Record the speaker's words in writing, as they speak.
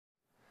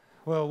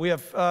Well, we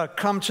have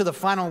come to the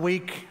final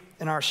week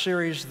in our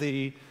series,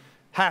 the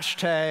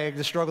hashtag,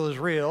 The Struggle is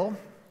Real.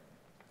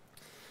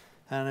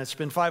 And it's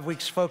been 5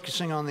 weeks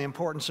focusing on the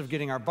importance of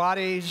getting our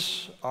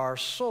bodies, our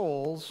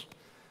souls,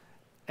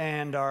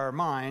 and our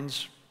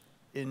minds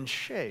in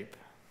shape.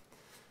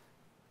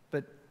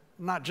 But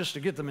not just to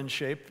get them in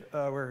shape.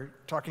 We're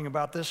talking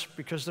about this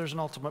because there's an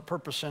ultimate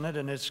purpose in it,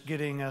 and it's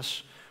getting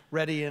us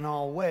ready in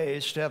all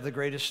ways to have the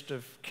greatest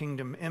of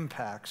kingdom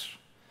impacts.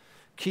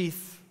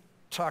 Keith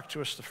talked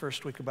to us the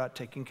first week about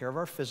taking care of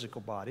our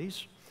physical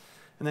bodies.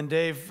 And then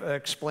Dave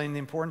explained the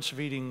importance of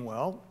eating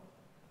well.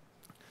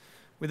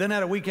 We then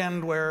had a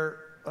weekend where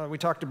we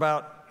talked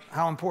about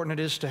how important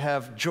it is to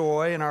have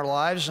joy in our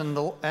lives. And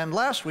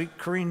last week,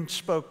 Corrine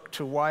spoke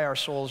to why our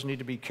souls need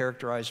to be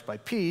characterized by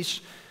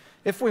peace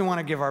if we want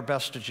to give our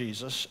best to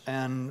Jesus.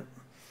 And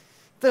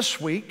this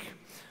week,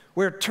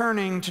 we're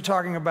turning to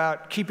talking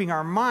about keeping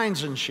our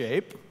minds in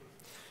shape.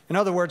 In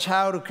other words,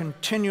 how to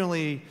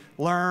continually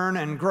learn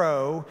and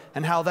grow,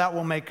 and how that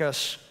will make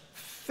us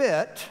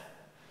fit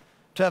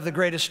to have the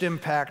greatest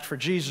impact for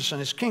Jesus and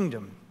his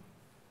kingdom.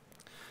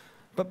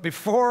 But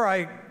before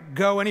I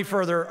go any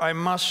further, I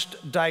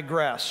must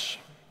digress.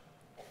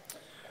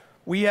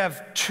 We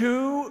have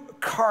two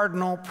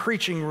cardinal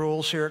preaching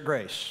rules here at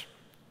Grace.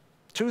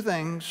 Two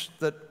things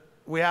that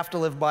we have to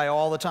live by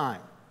all the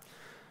time.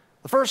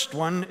 The first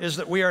one is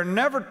that we are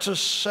never to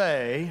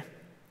say,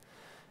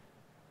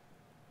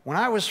 when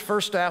I was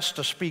first asked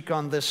to speak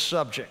on this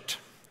subject,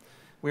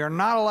 we are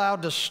not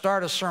allowed to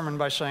start a sermon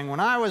by saying, when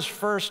I was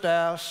first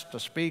asked to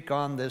speak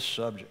on this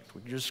subject.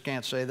 We just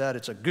can't say that.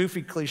 It's a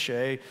goofy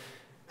cliche,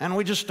 and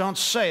we just don't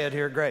say it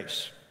here at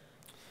Grace.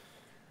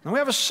 And we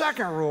have a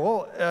second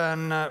rule,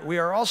 and we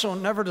are also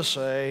never to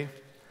say,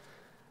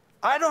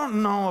 I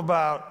don't know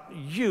about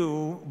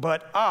you,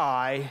 but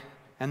I,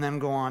 and then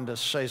go on to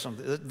say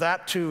something.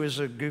 That too is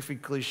a goofy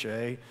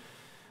cliche.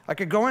 I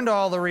could go into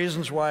all the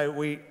reasons why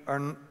we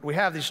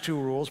have these two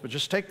rules, but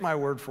just take my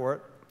word for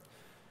it.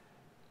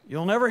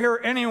 You'll never hear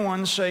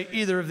anyone say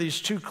either of these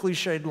two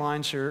cliched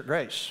lines here at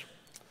Grace,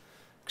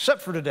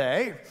 except for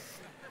today,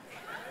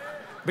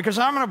 because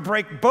I'm going to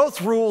break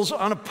both rules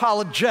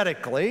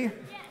unapologetically.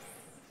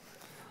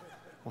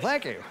 Well,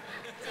 thank you.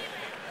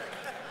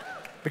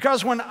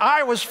 Because when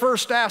I was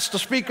first asked to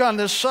speak on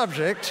this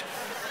subject,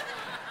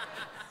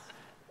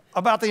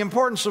 about the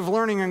importance of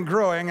learning and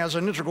growing as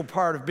an integral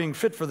part of being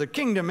fit for the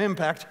kingdom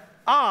impact,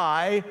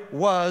 I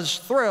was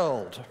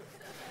thrilled.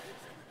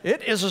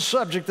 It is a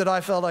subject that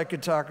I felt I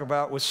could talk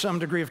about with some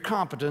degree of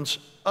competence,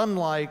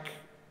 unlike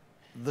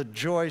the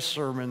joy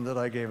sermon that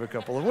I gave a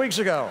couple of weeks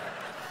ago.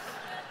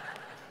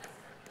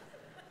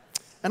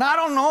 And I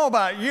don't know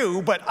about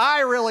you, but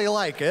I really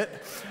like it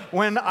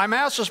when I'm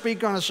asked to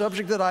speak on a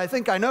subject that I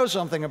think I know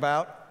something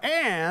about,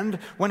 and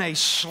when a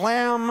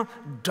slam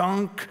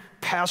dunk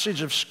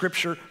passage of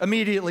Scripture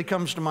immediately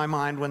comes to my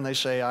mind when they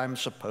say I'm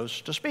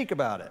supposed to speak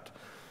about it.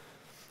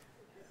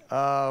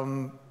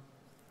 And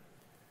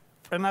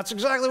that's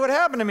exactly what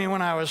happened to me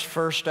when I was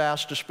first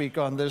asked to speak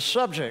on this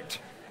subject.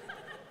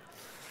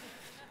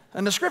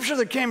 And the scripture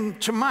that came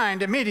to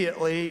mind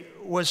immediately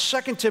was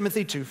 2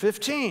 Timothy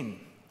 2:15.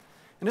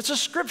 And it's a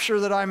scripture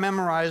that I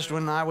memorized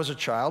when I was a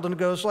child, and it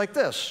goes like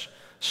this: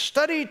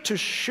 Study to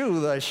shew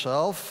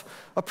thyself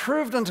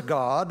approved unto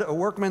God, a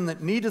workman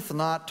that needeth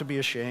not to be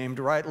ashamed,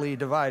 rightly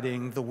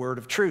dividing the word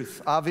of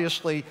truth.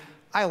 Obviously,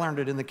 I learned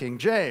it in the King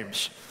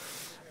James.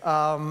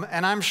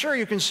 And I'm sure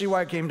you can see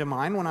why it came to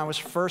mind when I was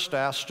first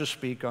asked to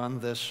speak on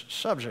this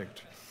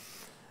subject.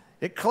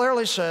 It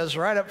clearly says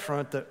right up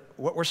front that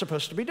what we're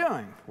supposed to be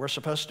doing. We're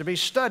supposed to be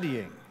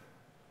studying.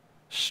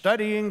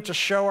 Studying to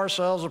show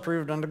ourselves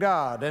approved unto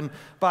God. And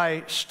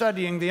by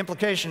studying, the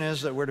implication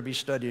is that we're to be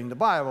studying the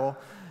Bible.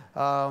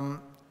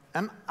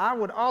 And I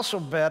would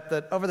also bet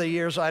that over the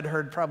years I'd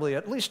heard probably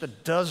at least a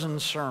dozen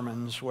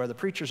sermons where the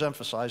preachers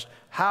emphasized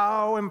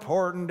how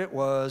important it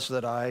was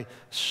that I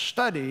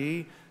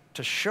study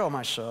to show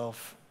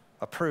myself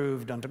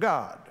approved unto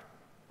God.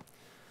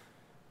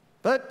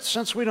 But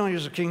since we don't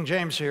use the King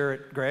James here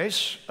at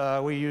Grace,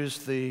 we use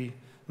the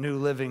New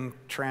Living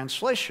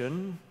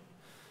Translation.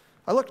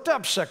 I looked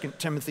up 2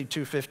 Timothy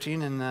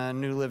 2:15 in the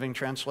New Living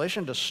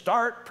Translation to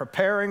start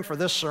preparing for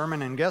this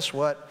sermon, and guess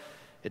what?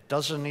 It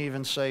doesn't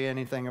even say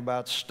anything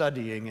about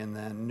studying in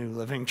the New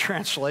Living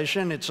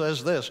Translation. It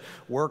says this: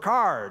 work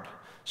hard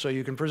so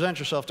you can present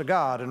yourself to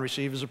God and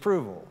receive his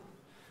approval.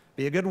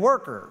 Be a good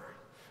worker,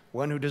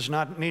 one who does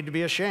not need to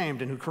be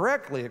ashamed and who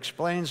correctly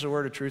explains the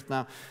word of truth.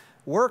 Now,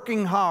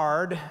 working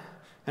hard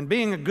and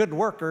being a good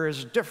worker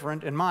is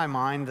different in my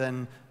mind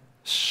than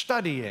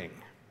studying.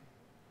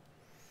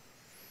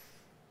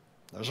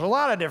 There's a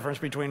lot of difference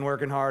between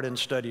working hard and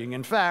studying.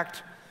 In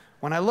fact,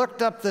 when I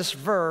looked up this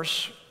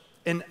verse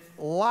in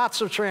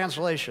lots of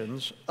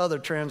translations, other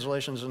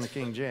translations in the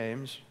King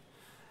James,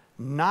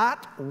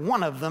 not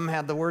one of them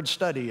had the word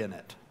study in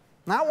it.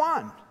 Not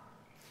one.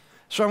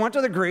 So I went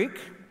to the Greek.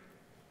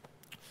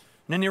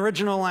 And in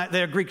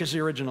the Greek is the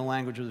original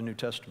language of the New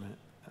Testament.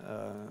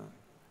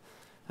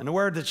 And the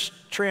word that's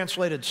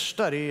translated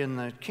study in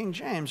the King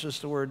James is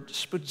the word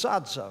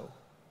spoudazo.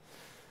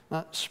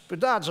 Now,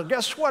 spoudazo,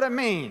 guess what it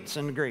means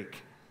in Greek?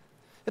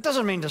 It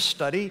doesn't mean to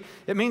study.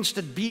 It means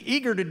to be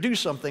eager to do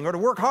something or to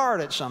work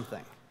hard at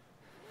something.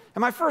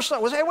 And my first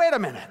thought was, hey, wait a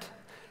minute.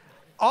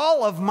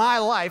 All of my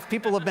life,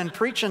 people have been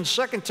preaching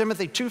 2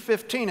 Timothy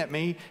 2:15 at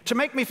me to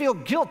make me feel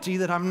guilty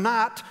that I'm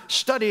not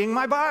studying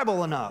my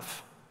Bible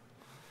enough.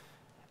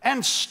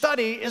 And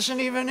study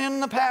isn't even in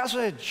the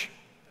passage.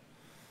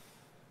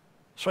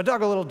 So I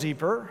dug a little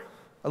deeper.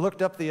 I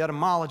looked up the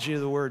etymology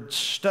of the word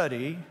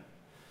study.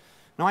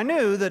 Now, I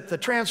knew that the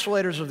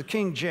translators of the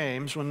King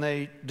James, when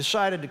they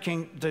decided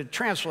to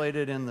translate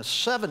it in the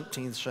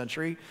 17th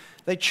century,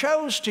 they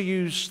chose to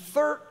use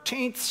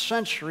 13th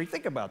century,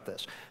 think about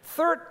this,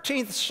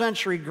 13th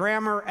century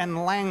grammar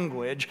and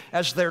language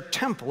as their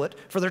template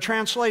for their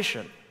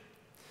translation.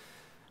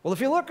 Well,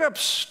 if you look up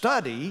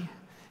study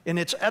in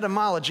its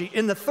etymology,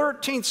 in the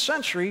 13th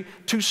century,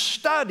 to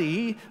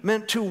study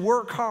meant to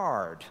work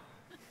hard.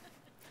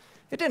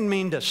 It didn't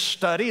mean to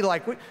study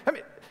like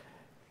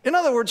in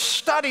other words,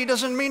 study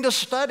doesn't mean to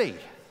study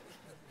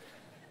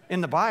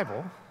in the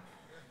Bible.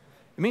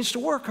 It means to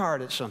work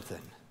hard at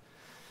something.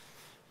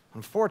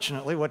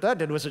 Unfortunately, what that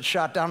did was it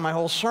shot down my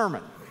whole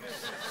sermon.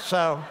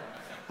 So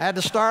I had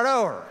to start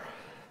over.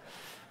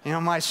 You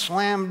know, my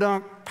slam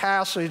dunk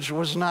passage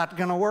was not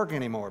going to work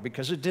anymore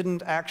because it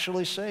didn't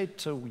actually say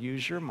to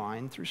use your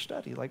mind through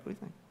study like we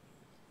think.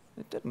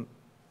 It didn't.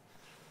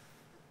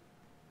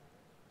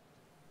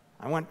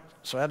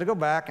 So I had to go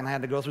back and I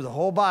had to go through the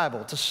whole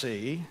Bible to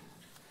see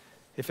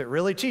if it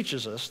really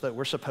teaches us that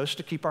we're supposed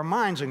to keep our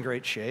minds in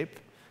great shape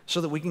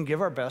so that we can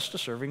give our best to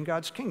serving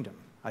God's kingdom.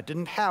 I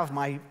didn't have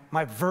my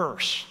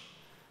verse.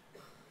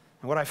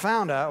 And what I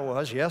found out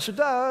was, yes, it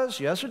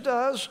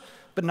does,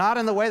 but not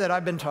in the way that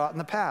I've been taught in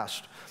the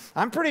past.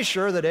 I'm pretty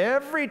sure that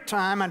every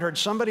time I'd heard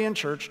somebody in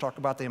church talk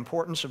about the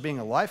importance of being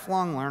a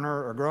lifelong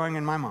learner or growing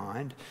in my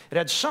mind, it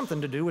had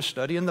something to do with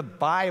studying the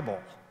Bible.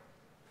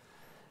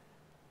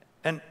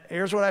 And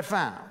here's what I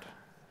found.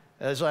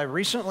 As I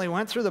recently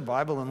went through the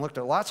Bible and looked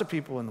at lots of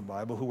people in the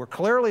Bible who were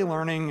clearly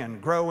learning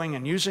and growing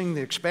and using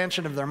the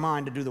expansion of their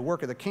mind to do the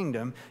work of the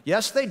kingdom,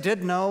 yes, they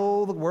did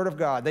know the Word of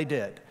God. They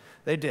did.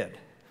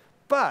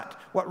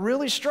 But what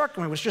really struck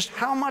me was just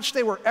how much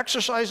they were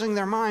exercising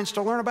their minds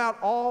to learn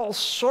about all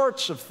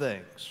sorts of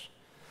things.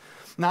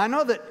 Now, I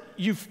know that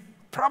you've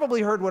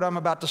probably heard what I'm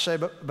about to say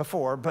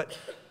before, but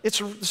it's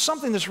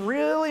something that's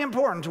really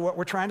important to what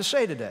we're trying to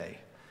say today.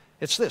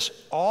 It's this: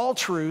 all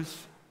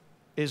truth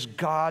is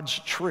God's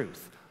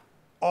truth.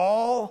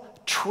 All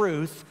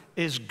truth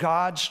is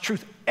God's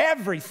truth.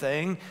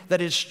 Everything that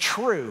is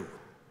true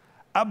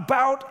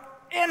about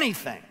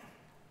anything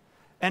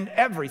and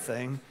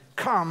everything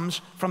comes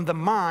from the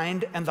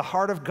mind and the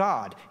heart of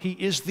God. He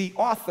is the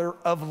author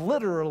of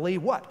literally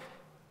what?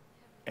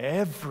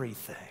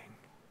 Everything.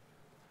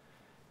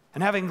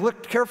 And having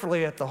looked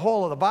carefully at the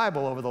whole of the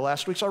Bible over the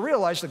last weeks, I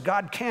realized that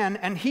God can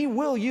and He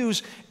will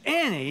use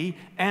any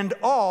and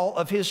all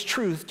of His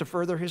truth to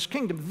further His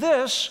kingdom.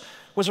 This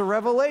was a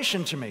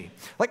revelation to me.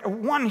 Like,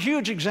 one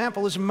huge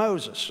example is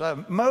Moses.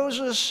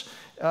 Moses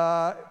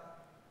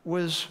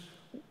was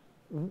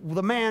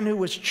the man who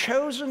was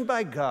chosen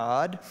by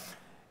God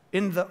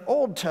in the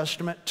Old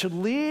Testament to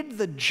lead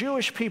the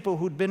Jewish people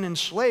who'd been in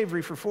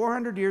slavery for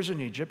 400 years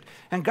in Egypt.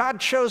 And God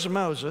chose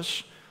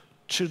Moses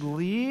to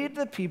lead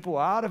the people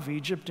out of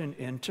Egypt and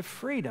into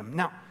freedom.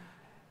 Now,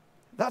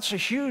 that's a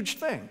huge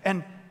thing.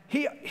 And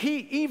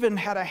he even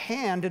had a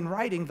hand in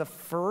writing the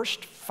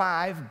first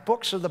 5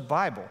 books of the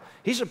Bible.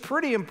 He's a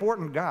pretty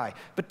important guy.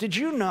 But did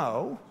you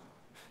know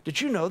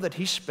that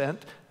he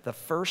spent the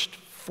first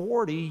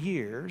 40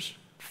 years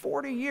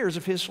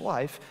of his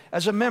life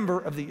as a member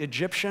of the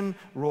Egyptian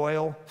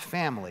royal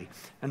family?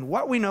 And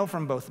what we know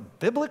from both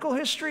biblical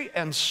history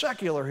and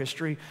secular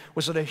history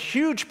was that a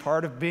huge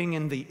part of being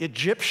in the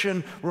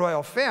Egyptian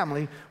royal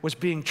family was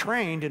being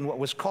trained in what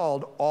was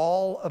called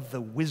all of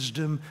the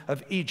wisdom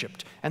of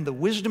Egypt. And the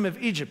wisdom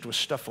of Egypt was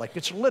stuff like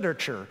its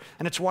literature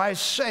and its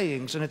wise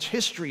sayings and its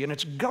history and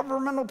its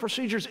governmental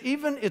procedures,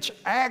 even its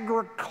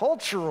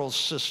agricultural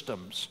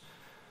systems.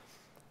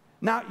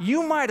 Now,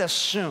 you might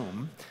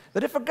assume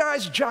that if a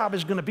guy's job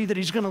is going to be that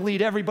he's going to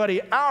lead everybody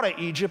out of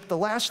Egypt, the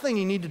last thing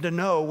he needed to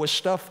know was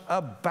stuff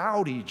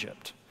about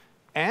Egypt.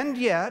 And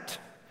yet,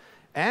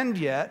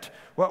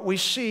 what we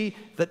see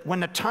that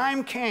when the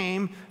time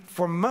came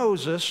for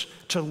Moses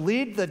to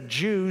lead the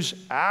Jews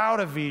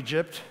out of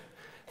Egypt,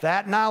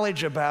 that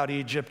knowledge about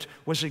Egypt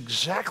was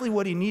exactly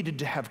what he needed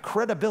to have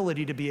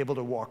credibility to be able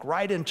to walk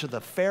right into the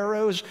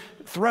Pharaoh's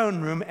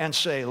throne room and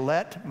say,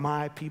 "Let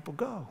my people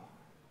go."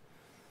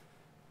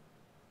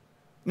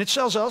 And it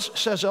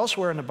says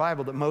elsewhere in the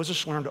Bible that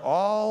Moses learned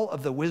all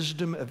of the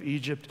wisdom of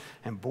Egypt,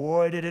 and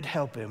boy, did it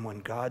help him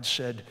when God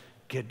said,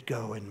 "Get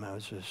going,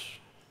 Moses."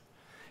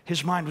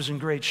 His mind was in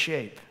great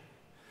shape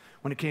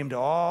when it came to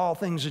all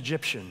things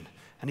Egyptian,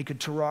 and he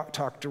could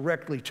talk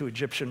directly to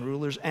Egyptian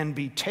rulers and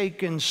be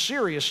taken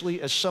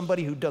seriously as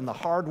somebody who'd done the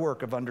hard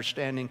work of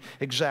understanding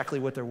exactly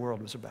what their world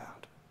was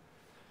about.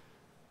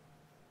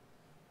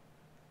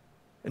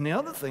 And the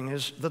other thing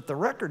is that the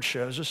record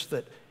shows us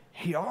that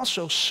he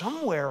also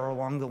somewhere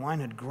along the line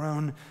had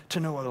grown to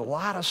know a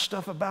lot of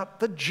stuff about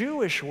the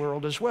Jewish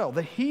world as well,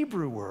 the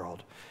Hebrew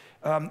world.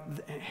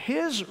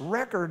 His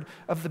record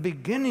of the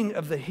beginning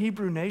of the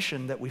Hebrew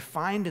nation that we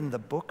find in the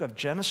book of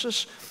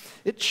Genesis,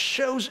 it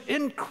shows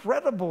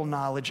incredible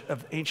knowledge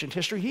of ancient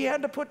history. He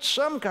had to put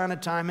some kind of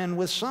time in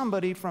with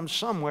somebody from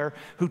somewhere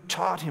who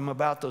taught him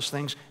about those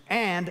things.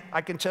 And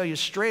I can tell you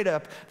straight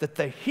up that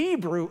the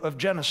Hebrew of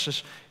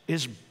Genesis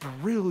is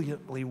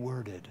brilliantly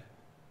worded.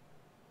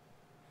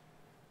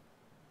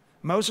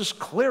 Moses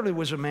clearly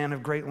was a man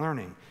of great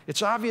learning.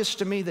 It's obvious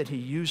to me that he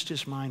used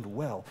his mind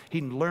well. He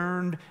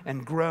learned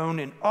and grown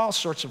in all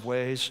sorts of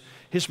ways.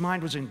 His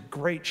mind was in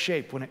great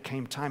shape when it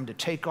came time to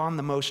take on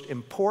the most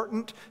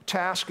important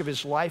task of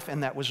his life,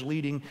 and that was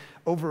leading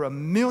over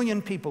 1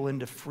 million people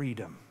into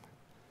freedom.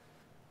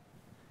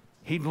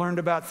 He'd learned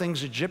about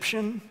things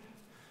Egyptian,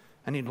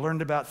 and he'd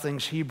learned about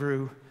things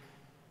Hebrew,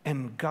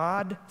 and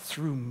God,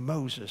 through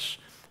Moses,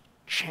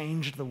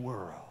 changed the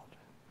world.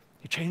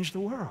 He changed the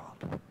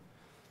world.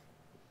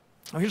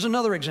 Now, here's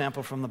another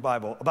example from the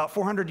Bible. About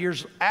 400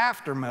 years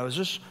after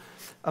Moses,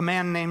 a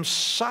man named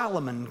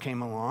Solomon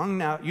came along.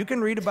 Now, you can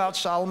read about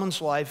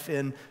Solomon's life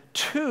in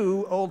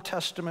 2 Old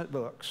Testament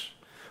books.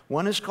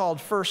 One is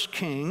called 1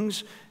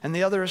 Kings, and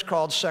the other is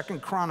called 2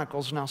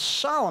 Chronicles. Now,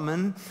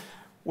 Solomon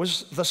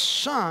was the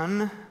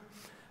son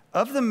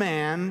of the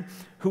man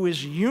who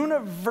is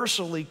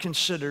universally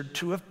considered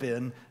to have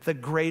been the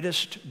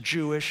greatest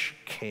Jewish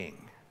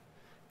king,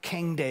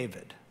 King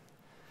David.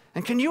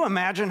 And can you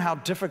imagine how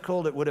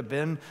difficult it would have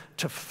been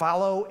to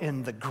follow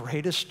in the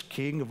greatest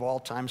king of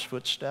all time's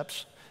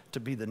footsteps, to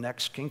be the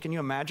next king? Can you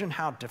imagine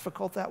how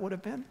difficult that would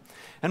have been?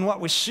 And what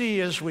we see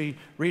as we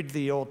read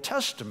the Old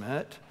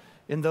Testament,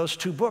 in those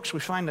 2 books, we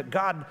find that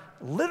God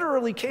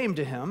literally came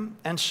to him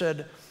and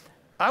said,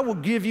 I will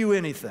give you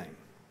anything.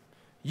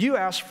 You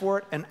ask for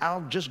it, and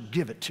I'll just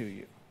give it to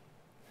you.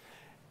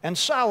 And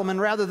Solomon,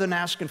 rather than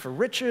asking for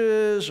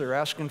riches or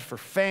asking for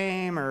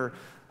fame or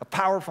a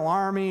powerful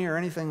army or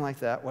anything like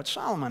that, what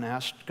Solomon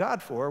asked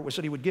God for was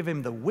that he would give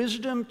him the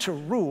wisdom to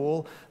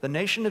rule the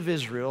nation of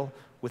Israel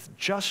with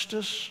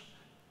justice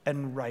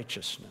and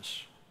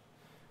righteousness.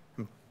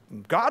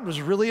 God was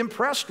really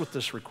impressed with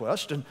this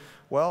request, and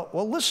well,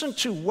 listen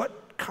to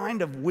what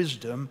kind of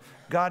wisdom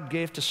God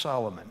gave to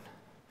Solomon.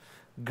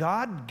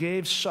 God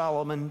gave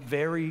Solomon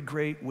very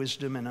great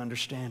wisdom and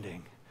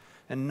understanding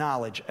and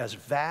knowledge as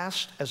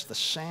vast as the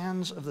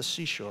sands of the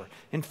seashore.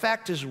 In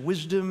fact, his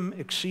wisdom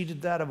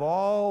exceeded that of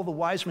all the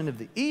wise men of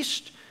the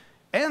East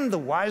and the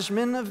wise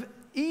men of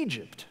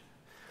Egypt.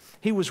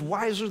 He was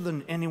wiser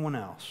than anyone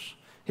else.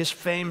 His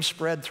fame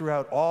spread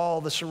throughout all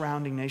the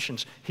surrounding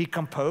nations. He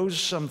composed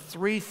some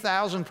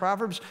 3,000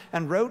 proverbs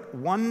and wrote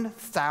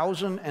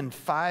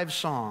 1,005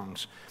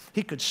 songs.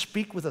 He could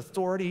speak with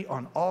authority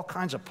on all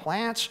kinds of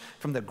plants,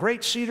 from the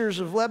great cedars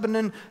of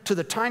Lebanon to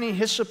the tiny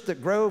hyssop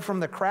that grow from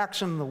the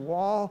cracks in the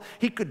wall.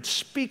 He could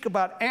speak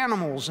about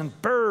animals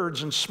and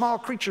birds and small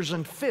creatures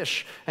and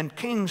fish, and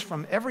kings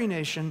from every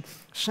nation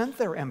sent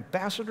their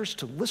ambassadors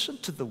to listen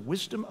to the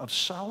wisdom of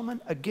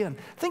Solomon. Again,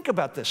 think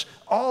about this.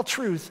 All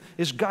truth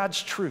is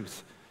God's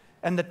truth.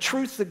 And the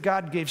truth that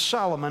God gave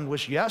Solomon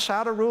was, yes,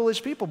 how to rule his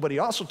people, but he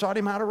also taught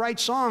him how to write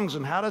songs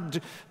and how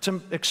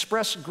to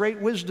express great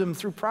wisdom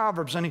through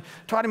Proverbs. And he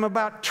taught him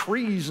about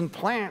trees and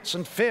plants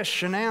and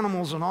fish and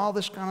animals and all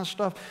this kind of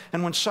stuff.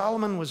 And when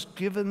Solomon was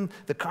given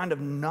the kind of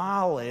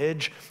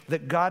knowledge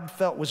that God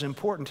felt was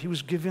important, he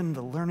was given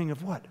the learning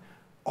of what?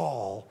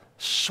 All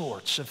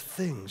sorts of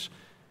things.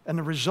 And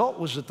the result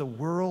was that the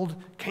world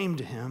came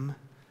to him,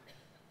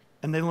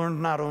 and they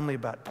learned not only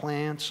about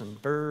plants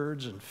and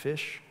birds and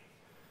fish,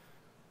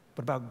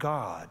 but about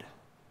God,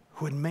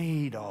 who had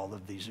made all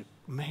of these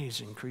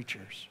amazing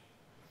creatures.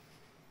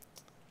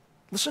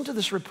 Listen to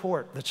this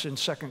report that's in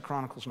 2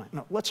 Chronicles 9.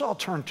 Now, let's all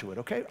turn to it,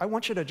 okay? I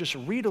want you to just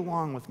read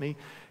along with me.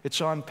 It's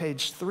on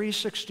page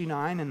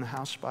 369 in the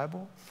House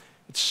Bible.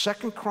 It's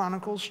 2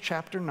 Chronicles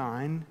chapter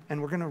 9,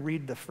 and we're going to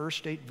read the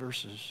first 8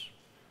 verses.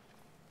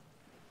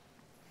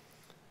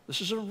 This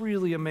is a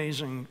really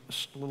amazing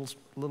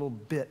little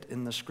bit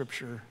in the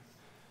scripture.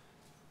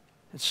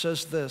 It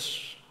says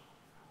this.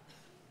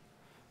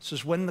 It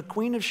says, when the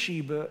Queen of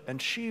Sheba,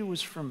 and she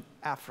was from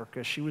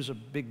Africa, she was a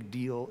big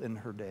deal in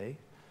her day.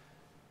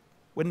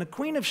 When the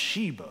Queen of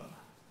Sheba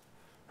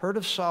heard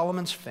of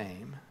Solomon's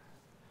fame,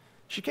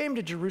 she came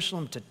to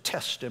Jerusalem to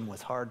test him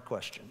with hard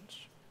questions.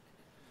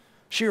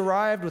 She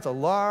arrived with a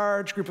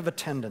large group of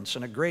attendants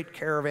and a great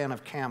caravan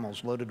of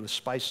camels loaded with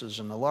spices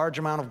and a large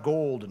amount of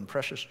gold and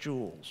precious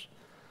jewels.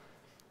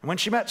 And when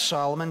she met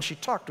Solomon, she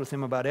talked with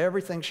him about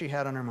everything she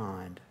had on her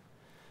mind.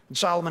 And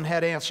Solomon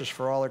had answers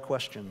for all her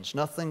questions.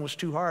 Nothing was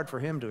too hard for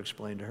him to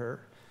explain to her.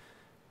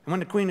 And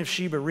when the Queen of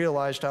Sheba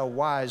realized how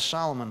wise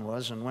Solomon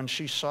was, and when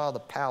she saw the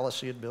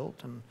palace he had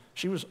built, and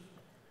she was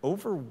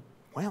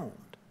overwhelmed.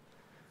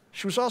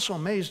 She was also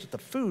amazed at the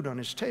food on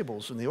his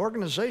tables and the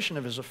organization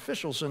of his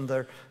officials and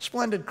their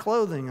splendid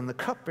clothing and the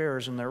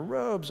cupbearers and their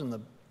robes and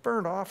the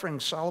burnt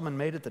offerings Solomon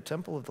made at the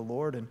temple of the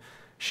Lord. And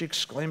she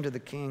exclaimed to the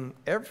king,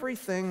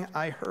 "Everything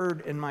I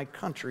heard in my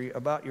country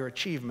about your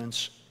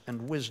achievements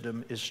and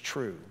wisdom is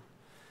true.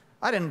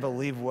 I didn't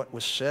believe what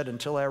was said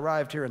until I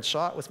arrived here and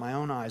saw it with my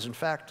own eyes. In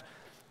fact,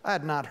 I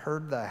had not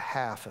heard the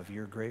half of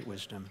your great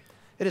wisdom.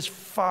 It is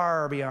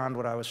far beyond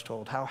what I was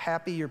told. How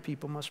happy your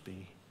people must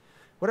be.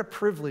 What a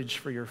privilege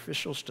for your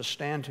officials to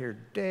stand here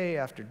day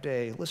after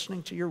day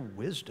listening to your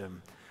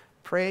wisdom.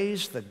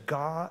 Praise the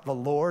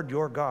Lord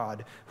your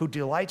God, who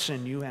delights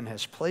in you and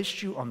has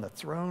placed you on the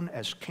throne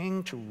as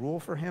king to rule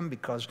for him,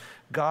 because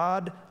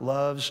God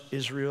loves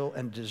Israel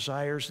and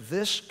desires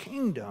this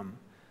kingdom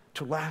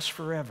to last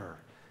forever.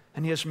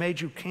 And he has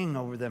made you king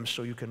over them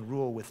so you can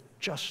rule with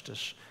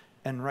justice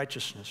and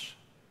righteousness."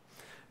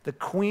 The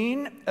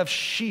Queen of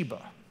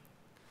Sheba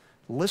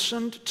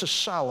listened to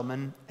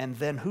Solomon, and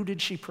then who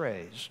did she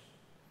praise?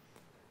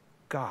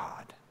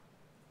 God.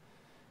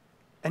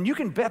 And you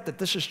can bet that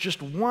this is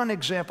just one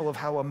example of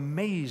how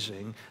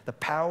amazing the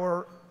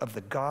power of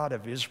the God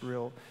of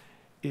Israel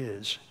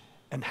is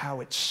and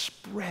how it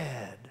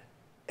spread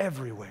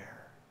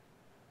everywhere.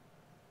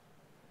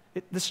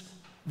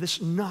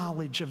 This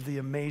knowledge of the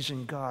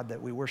amazing God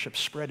that we worship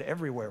spread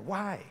everywhere.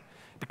 Why?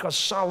 Because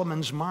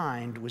Solomon's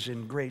mind was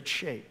in great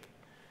shape.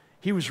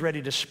 He was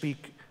ready to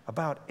speak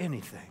about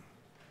anything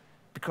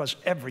because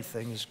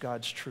everything is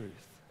God's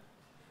truth.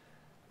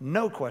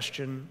 No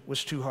question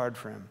was too hard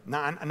for him.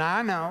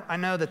 Now I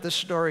know that this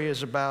story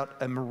is about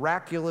a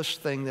miraculous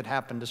thing that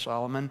happened to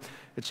Solomon.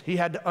 He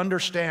had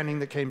understanding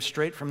that came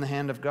straight from the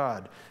hand of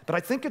God. But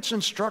I think it's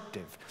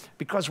instructive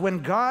because when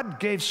God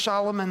gave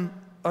Solomon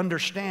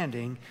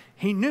understanding,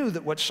 he knew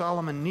that what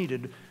Solomon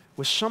needed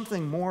was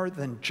something more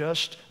than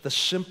just the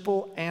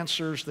simple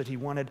answers that he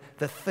wanted,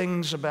 the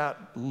things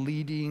about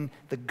leading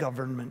the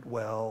government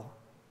well.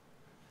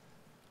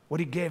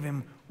 What he gave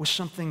him was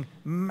something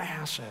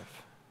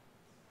massive.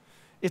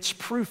 It's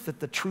proof that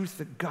the truth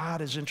that God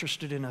is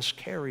interested in us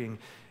carrying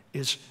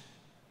is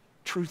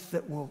truth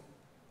that will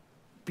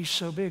be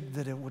so big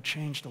that it will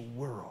change the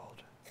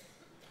world.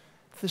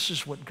 This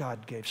is what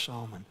God gave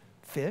Solomon.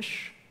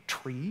 Fish,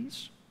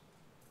 trees,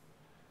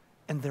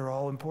 and they're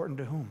all important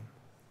to whom?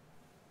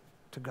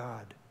 To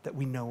God, that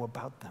we know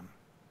about them.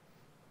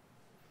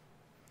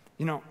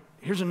 You know,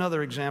 here's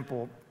another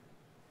example.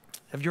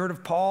 Have you heard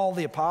of Paul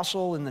the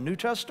Apostle in the New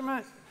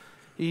Testament?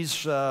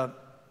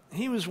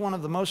 He was one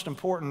of the most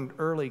important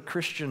early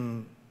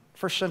Christian,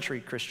 first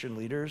century Christian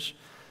leaders.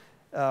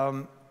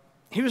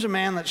 He was a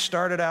man that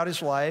started out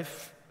his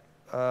life,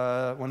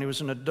 when he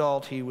was an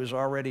adult, he was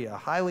already a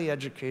highly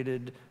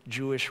educated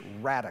Jewish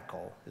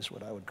radical, is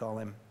what I would call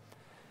him.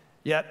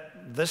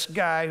 Yet this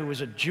guy who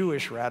was a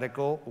Jewish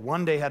radical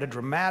one day had a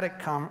dramatic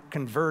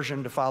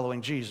conversion to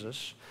following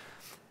Jesus.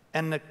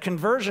 And the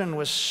conversion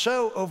was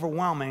so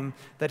overwhelming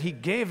that he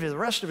gave the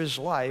rest of his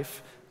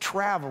life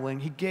traveling.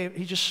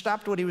 He just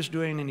stopped what he was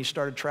doing and he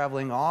started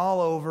traveling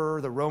all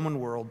over the Roman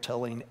world,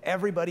 telling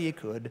everybody he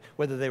could,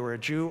 whether they were a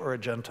Jew or a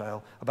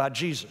Gentile, about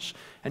Jesus.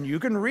 And you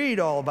can read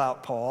all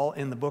about Paul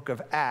in the book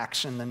of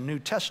Acts in the New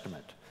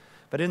Testament.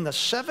 But in the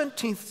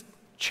 17th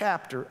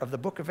chapter of the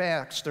book of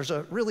Acts, there's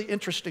a really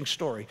interesting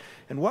story.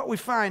 And what we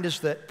find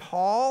is that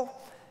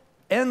Paul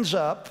ends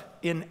up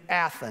in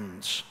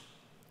Athens.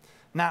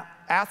 Now,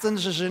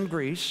 Athens is in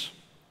Greece.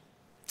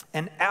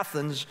 And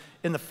Athens,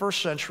 in the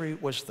first century,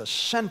 was the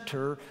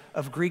center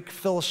of Greek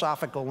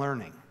philosophical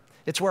learning.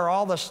 It's where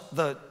all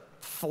the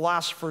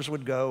philosophers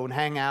would go and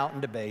hang out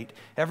and debate.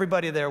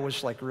 Everybody there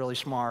was like really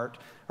smart,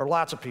 or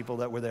lots of people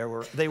that were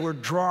there, they were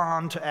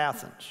drawn to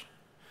Athens.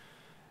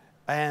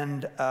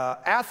 And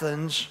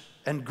Athens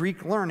and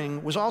Greek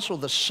learning was also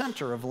the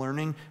center of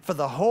learning for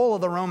the whole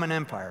of the Roman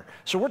Empire.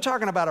 So we're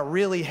talking about a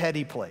really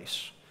heady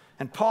place.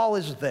 And Paul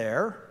is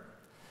there.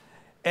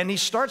 And he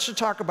starts to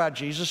talk about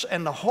Jesus,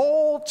 and the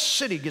whole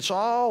city gets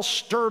all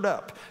stirred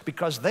up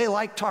because they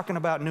like talking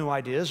about new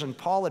ideas, and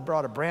Paul had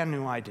brought a brand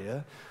new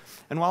idea.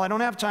 And while I don't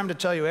have time to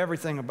tell you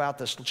everything about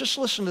this, just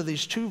listen to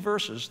these two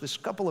verses, this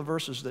couple of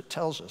verses that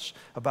tells us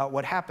about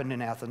what happened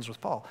in Athens with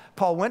Paul.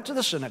 Paul went to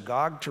the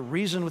synagogue to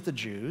reason with the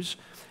Jews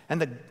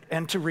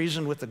and to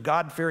reason with the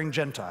God-fearing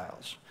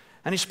Gentiles.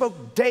 And he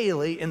spoke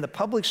daily in the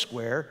public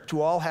square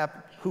to all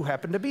who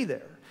happened to be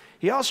there.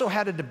 He also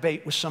had a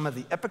debate with some of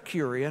the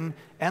Epicurean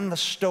and the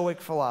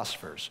Stoic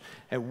philosophers.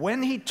 And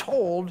when he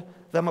told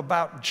them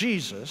about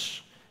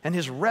Jesus and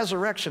his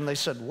resurrection, they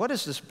said, "What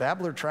is this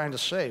babbler trying to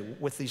say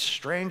with these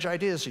strange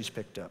ideas he's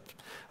picked up?"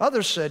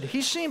 Others said,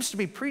 "He seems to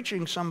be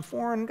preaching some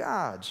foreign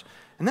gods."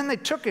 And then they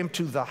took him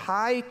to the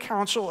high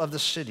council of the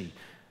city.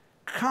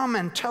 "Come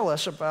and tell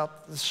us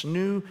about this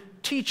new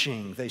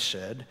teaching," they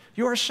said.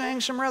 "You are saying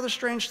some rather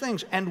strange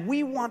things, and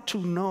we want to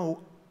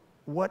know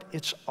what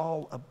it's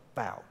all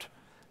about."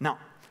 Now,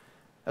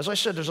 as I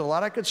said, there's a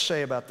lot I could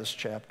say about this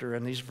chapter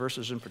and these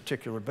verses in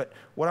particular, but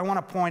what I want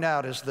to point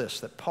out is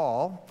this, that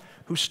Paul,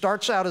 who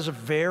starts out as a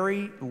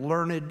very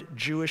learned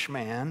Jewish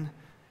man,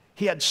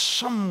 he had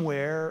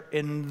somewhere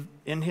in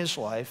his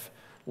life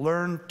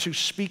learned to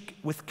speak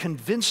with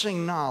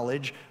convincing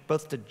knowledge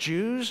both to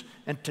Jews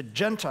and to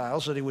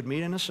Gentiles that he would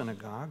meet in a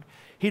synagogue.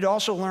 He'd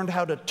also learned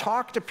how to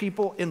talk to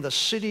people in the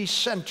city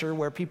center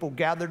where people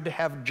gathered to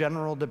have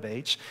general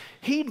debates.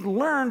 He'd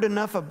learned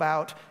enough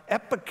about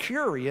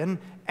Epicurean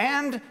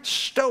and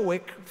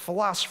Stoic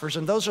philosophers,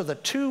 and those are the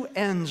two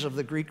ends of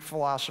the Greek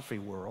philosophy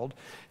world.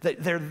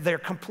 They're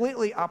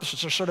completely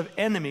opposites. They're sort of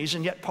enemies,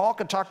 and yet Paul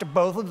could talk to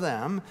both of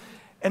them.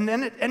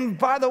 And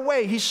by the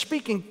way, he's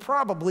speaking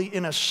probably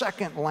in a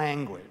second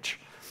language.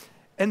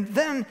 And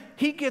then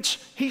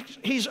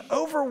he's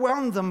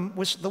overwhelmed them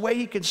with the way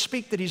he can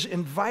speak, that he's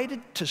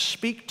invited to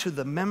speak to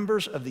the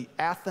members of the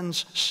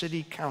Athens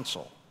City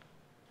Council.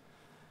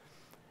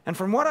 And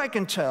from what I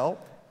can tell,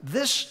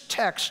 this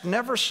text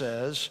never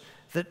says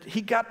that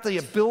he got the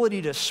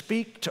ability to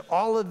speak to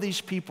all of these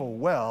people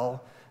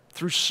well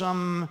through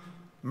some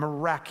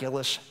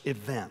miraculous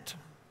event.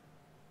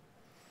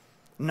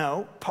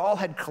 No, Paul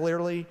had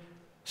clearly,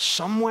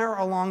 somewhere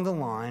along the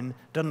line,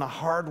 done the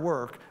hard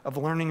work of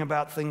learning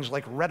about things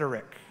like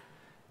rhetoric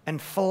and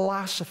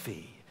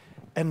philosophy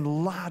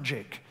and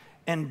logic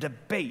and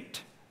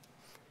debate.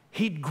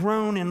 He'd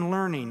grown in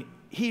learning.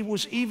 He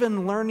was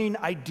even learning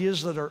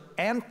ideas that are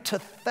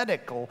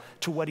antithetical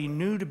to what he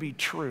knew to be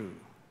true.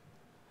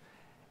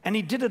 And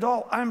he did it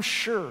all, I'm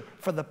sure,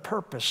 for the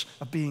purpose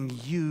of being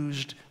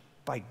used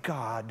by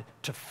God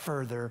to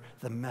further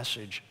the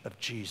message of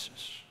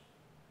Jesus.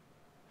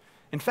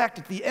 In fact,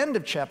 at the end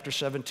of chapter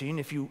 17,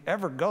 if you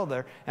ever go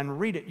there and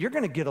read it, you're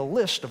going to get a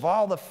list of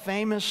all the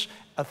famous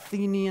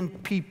Athenian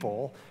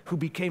people who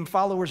became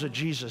followers of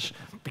Jesus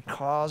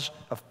because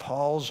of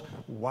Paul's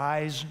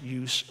wise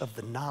use of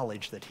the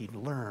knowledge that he'd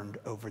learned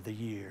over the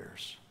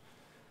years.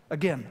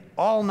 Again,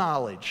 all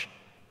knowledge,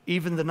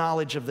 even the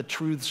knowledge of the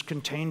truths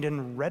contained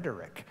in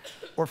rhetoric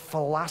or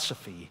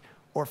philosophy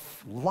or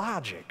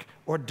logic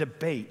or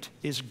debate,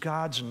 is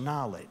God's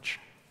knowledge.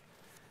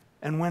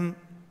 And when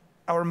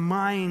our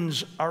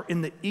minds are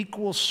in the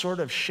equal sort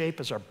of shape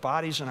as our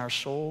bodies and our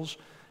souls,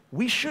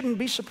 we shouldn't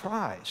be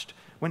surprised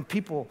when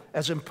people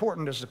as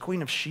important as the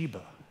Queen of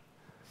Sheba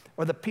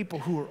or the people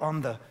who are on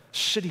the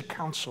city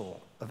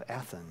council of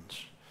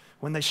Athens,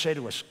 when they say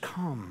to us,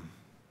 come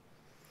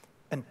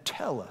and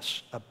tell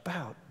us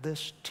about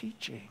this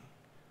teaching.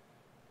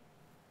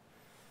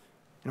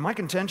 And my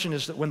contention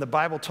is that when the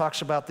Bible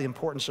talks about the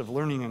importance of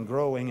learning and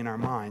growing in our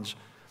minds,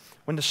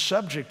 when the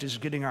subject is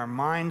getting our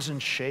minds in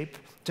shape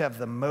to have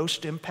the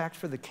most impact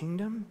for the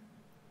kingdom,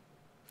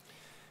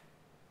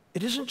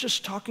 it isn't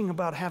just talking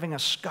about having a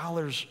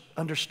scholar's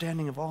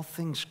understanding of all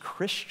things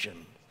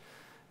Christian.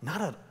 Not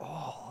at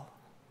all.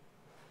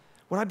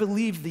 What I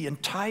believe the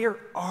entire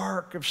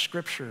arc of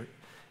Scripture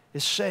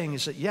is saying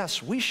is that,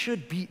 yes, we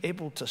should be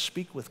able to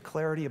speak with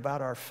clarity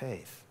about our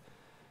faith.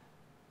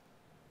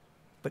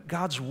 But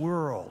God's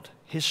world,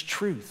 His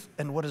truth,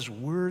 and what is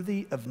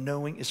worthy of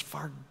knowing is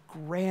far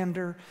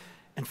grander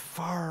and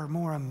far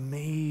more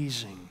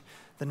amazing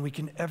than we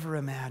can ever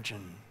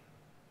imagine.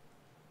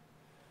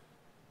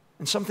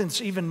 And something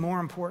that's even more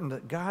important,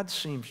 that God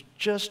seems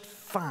just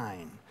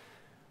fine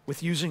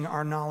with using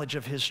our knowledge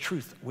of His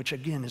truth, which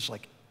again is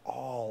like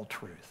all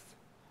truth.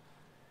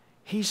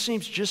 He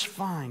seems just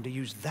fine to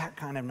use that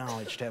kind of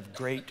knowledge to have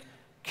great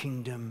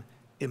kingdom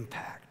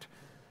impact.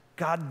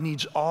 God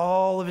needs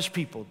all of His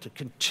people to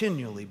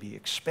continually be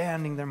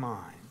expanding their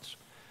minds,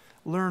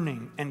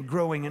 learning and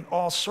growing in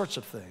all sorts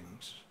of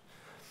things.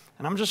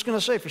 And I'm just going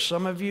to say, for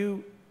some of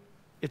you,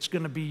 it's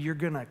going to be you're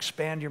going to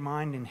expand your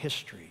mind in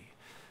history.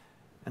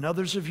 And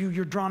others of you,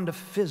 you're drawn to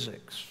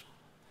physics.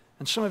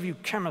 And some of you,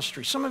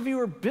 chemistry. Some of you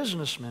are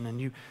businessmen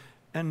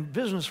and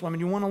businesswomen.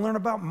 You want to learn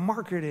about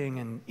marketing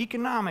and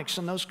economics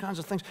and those kinds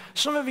of things.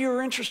 Some of you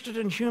are interested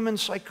in human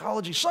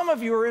psychology. Some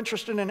of you are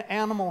interested in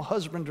animal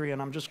husbandry.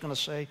 And I'm just going to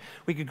say,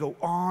 we could go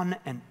on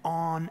and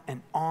on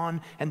and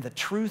on. And the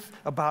truth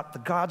about the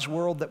God's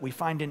world that we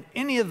find in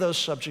any of those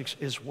subjects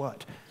is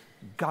what?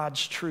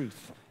 God's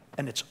truth.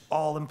 And it's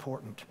all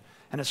important.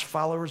 And as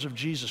followers of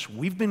Jesus,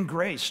 we've been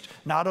graced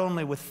not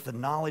only with the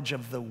knowledge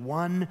of the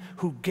one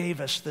who gave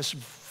us this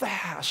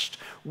vast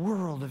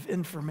world of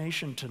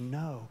information to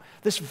know,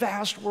 this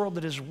vast world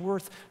that is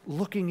worth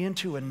looking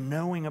into and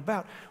knowing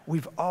about,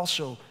 we've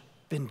also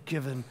been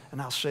given, and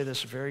I'll say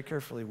this very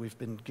carefully, we've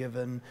been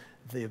given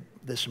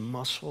this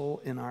muscle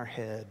in our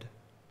head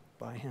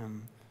by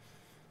Him,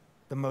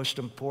 the most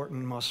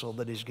important muscle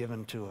that He's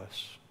given to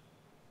us,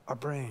 our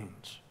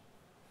brains.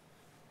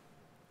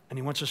 And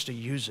He wants us to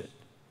use it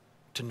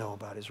to know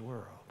about His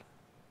world.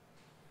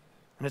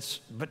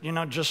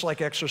 But just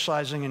like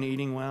exercising and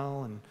eating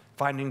well and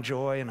finding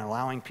joy and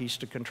allowing peace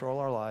to control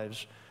our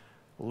lives,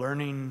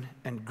 learning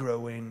and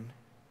growing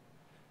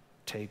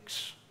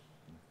takes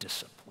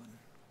discipline.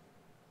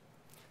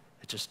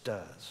 It just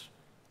does.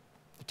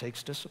 It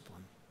takes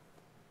discipline.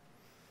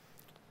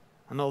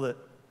 I know that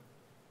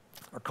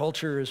our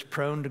culture is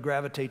prone to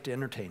gravitate to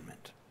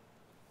entertainment.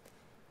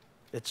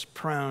 It's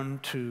prone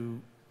to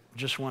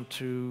just want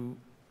to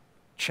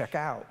check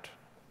out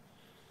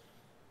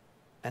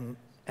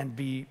and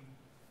be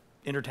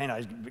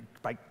entertained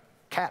by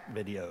cat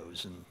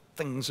videos and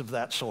things of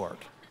that sort.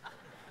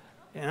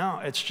 You know,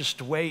 it's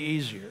just way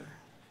easier.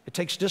 It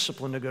takes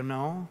discipline to go,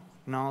 no,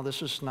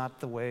 this is not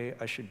the way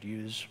I should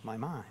use my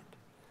mind.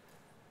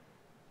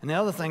 And the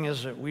other thing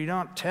is that we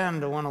don't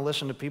tend to want to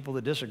listen to people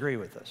that disagree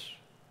with us.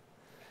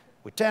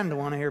 We tend to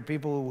want to hear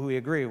people who we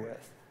agree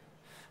with.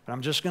 But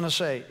I'm just going to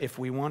say, if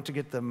we want to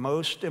get the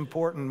most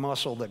important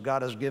muscle that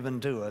God has given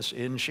to us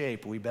in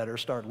shape, we better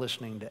start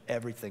listening to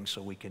everything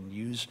so we can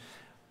use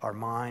our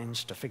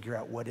minds to figure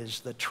out what is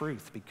the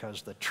truth,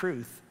 because the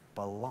truth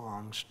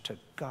belongs to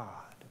God.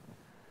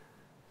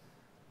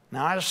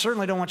 Now, I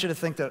certainly don't want you to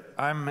think that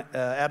I'm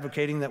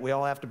advocating that we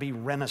all have to be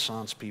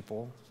Renaissance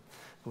people.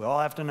 We all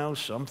have to know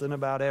something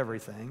about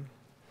everything.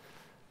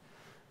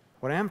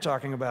 What I am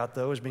talking about,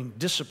 though, is being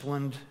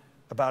disciplined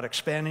about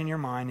expanding your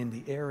mind in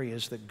the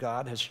areas that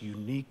God has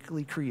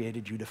uniquely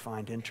created you to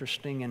find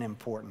interesting and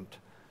important.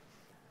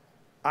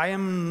 I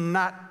am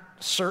not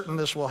certain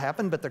this will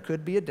happen, but there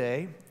could be a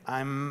day.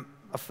 I'm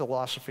a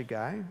philosophy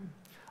guy.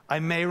 I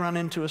may run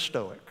into a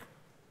Stoic.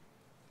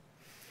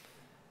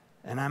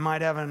 And I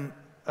might have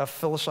a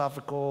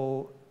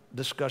philosophical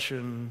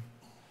discussion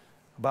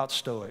about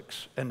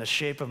Stoics, and the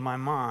shape of my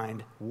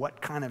mind,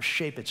 what kind of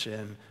shape it's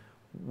in,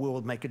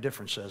 will make a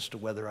difference as to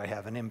whether I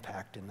have an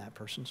impact in that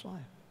person's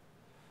life.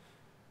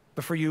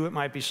 But for you, it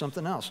might be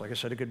something else. Like I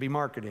said, it could be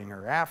marketing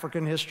or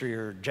African history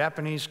or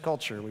Japanese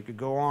culture. We could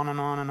go on and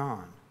on and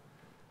on.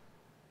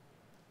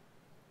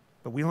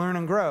 But we learn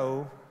and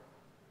grow,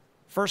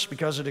 first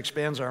because it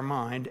expands our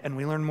mind and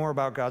we learn more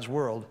about God's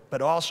world,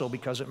 but also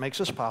because it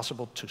makes us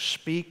possible to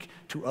speak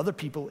to other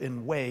people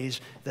in ways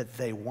that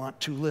they want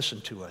to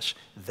listen to us.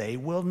 They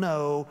will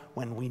know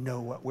when we know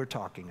what we're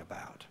talking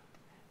about.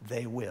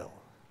 They will.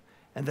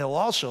 And they'll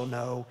also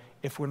know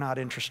if we're not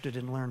interested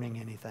in learning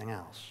anything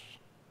else.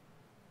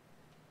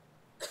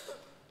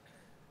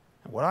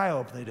 And what I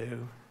hope they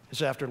do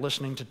is, after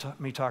listening to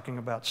me talking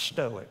about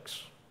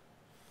Stoics,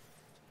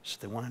 is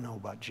they want to know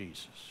about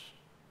Jesus.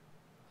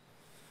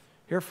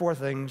 Here are 4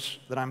 things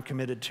that I'm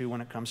committed to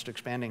when it comes to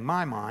expanding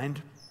my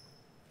mind.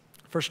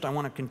 First, I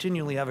want to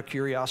continually have a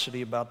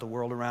curiosity about the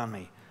world around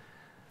me.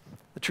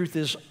 The truth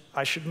is,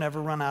 I should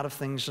never run out of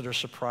things that are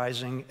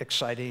surprising,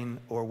 exciting,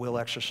 or will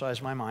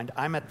exercise my mind.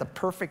 I'm at the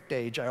perfect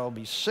age. I will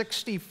be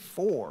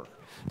 64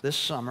 this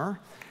summer.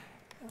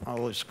 I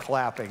was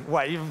clapping.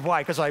 Why?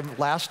 Because I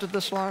lasted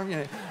this long?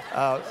 Yeah.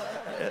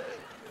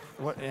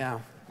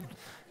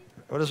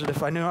 What is it?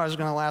 If I knew I was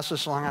going to last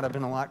this long, I'd have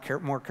been a lot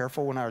more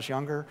careful when I was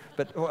younger.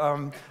 But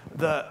what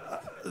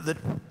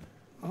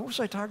was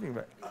I talking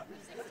about? Always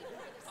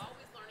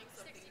learning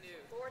something new.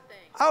 4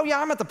 things. Oh, yeah,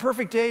 I'm at the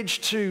perfect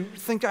age to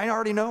think I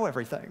already know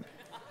everything.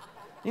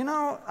 You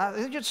know,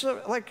 it's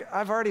like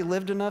I've already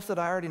lived enough that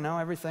I already know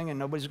everything and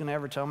nobody's going to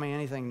ever tell me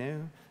anything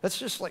new.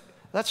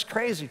 That's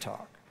crazy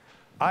talk.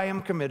 I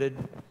am committed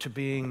to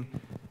being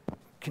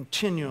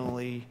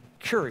continually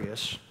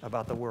curious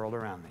about the world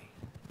around me.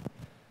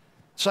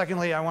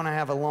 Secondly, I want to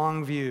have a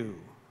long view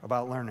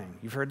about learning.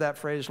 You've heard that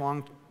phrase,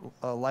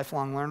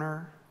 lifelong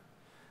learner?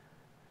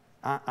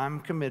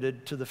 I'm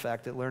committed to the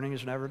fact that learning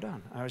is never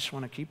done. I just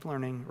want to keep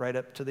learning right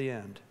up to the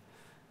end.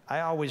 I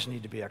always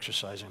need to be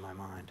exercising my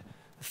mind.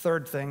 The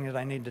third thing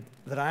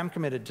that I'm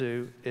committed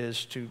to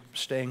is to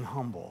staying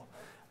humble.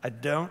 I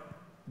don't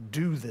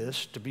do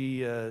this to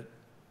be a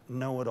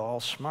know-it-all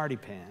smarty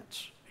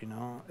pants. You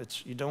know,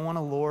 you don't want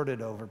to lord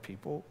it over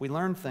people. We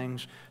learn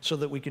things so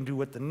that we can do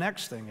what the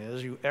next thing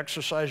is. You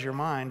exercise your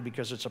mind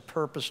because it's a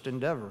purposed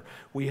endeavor.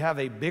 We have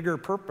a bigger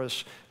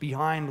purpose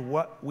behind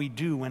what we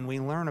do when we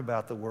learn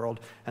about the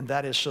world, and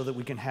that is so that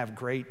we can have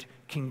great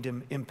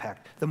kingdom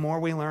impact. The more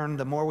we learn,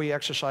 the more we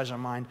exercise our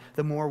mind,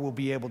 the more we'll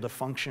be able to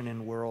function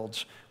in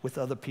worlds with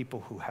other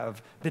people who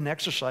have been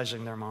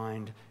exercising their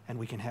mind, and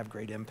we can have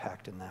great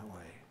impact in that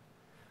way.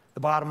 The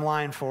bottom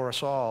line for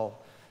us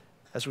all,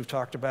 as we've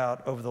talked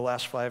about over the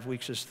last 5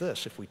 weeks, is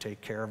this: if we take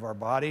care of our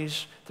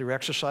bodies through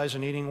exercise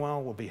and eating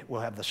well,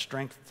 we'll have the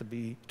strength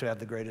to have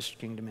the greatest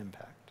kingdom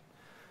impact.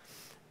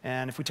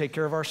 And if we take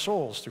care of our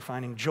souls through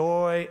finding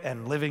joy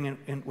and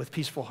living with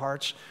peaceful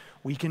hearts,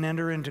 we can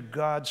enter into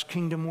God's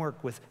kingdom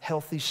work with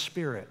healthy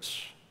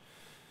spirits.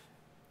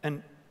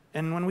 And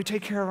when we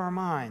take care of our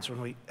minds,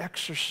 when we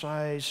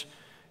exercise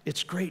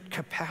its great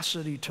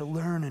capacity to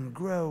learn and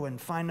grow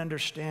and find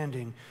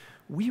understanding,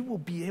 we will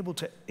be able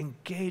to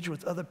engage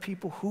with other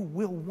people who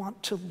will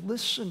want to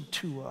listen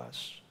to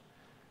us.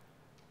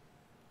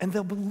 And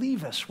they'll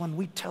believe us when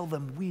we tell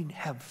them we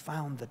have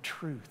found the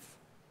truth.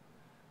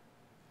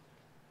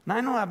 Now,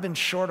 I know I've been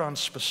short on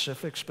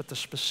specifics, but the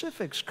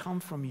specifics come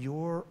from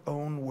your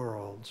own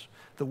worlds,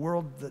 the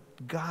world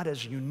that God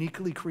has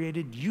uniquely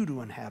created you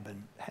to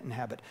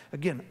inhabit.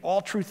 Again,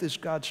 all truth is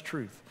God's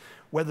truth.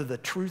 Whether the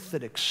truth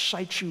that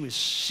excites you is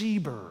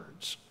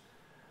seabirds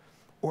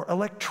or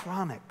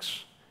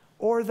electronics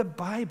or the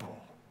Bible,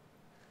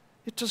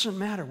 it doesn't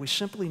matter. We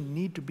simply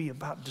need to be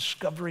about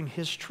discovering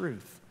His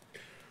truth,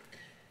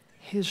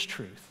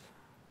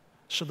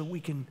 so that we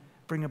can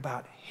bring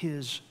about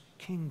His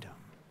kingdom.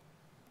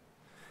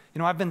 You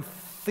know, I've been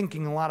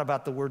thinking a lot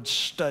about the word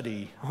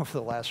study over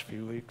the last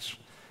few weeks.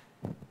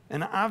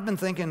 And I've been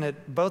thinking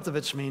that both of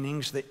its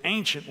meanings, the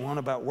ancient one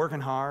about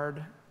working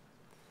hard,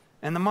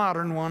 and the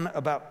modern one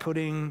about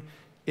putting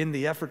in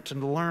the effort to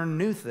learn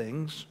new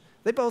things,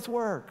 they both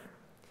work.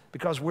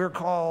 Because we're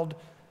called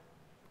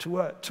to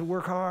what? To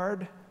work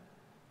hard.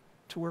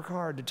 To work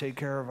hard to take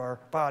care of our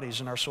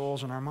bodies and our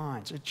souls and our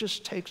minds. It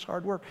just takes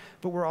hard work.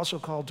 But we're also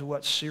called to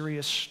what?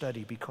 Serious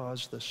study,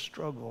 because the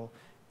struggle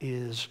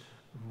is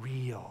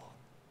real.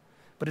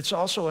 But it's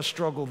also a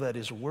struggle that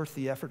is worth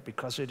the effort,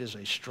 because it is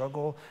a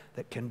struggle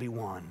that can be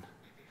won.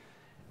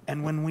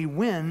 And when we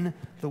win,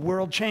 the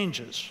world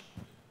changes.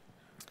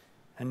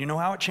 And you know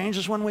how it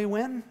changes when we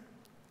win?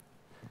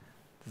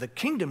 The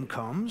kingdom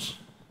comes,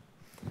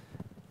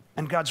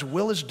 and God's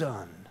will is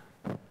done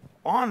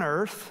on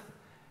earth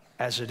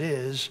as it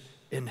is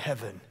in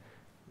heaven.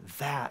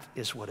 That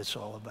is what it's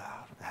all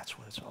about. That's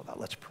what it's all about.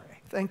 Let's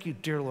pray. Thank you,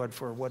 dear Lord,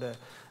 for what an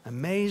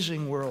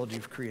amazing world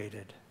you've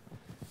created.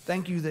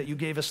 Thank you that you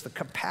gave us the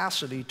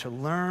capacity to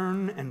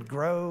learn and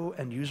grow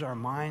and use our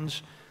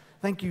minds.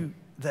 Thank you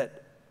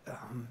that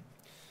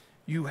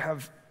you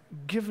have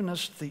given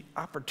us the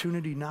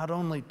opportunity not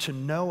only to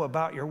know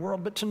about your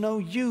world, but to know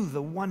you,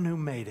 the one who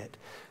made it.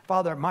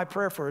 Father, my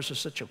prayer for us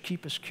is that you'll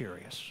keep us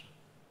curious,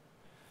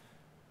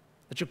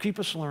 that you'll keep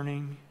us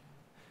learning,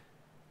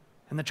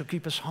 and that you'll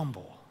keep us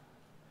humble,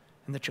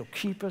 and that you'll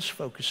keep us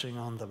focusing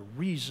on the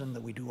reason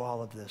that we do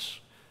all of this,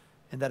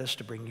 and that is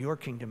to bring your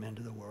kingdom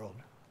into the world.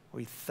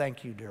 We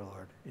thank you, dear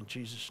Lord, in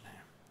Jesus'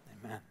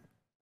 name. Amen.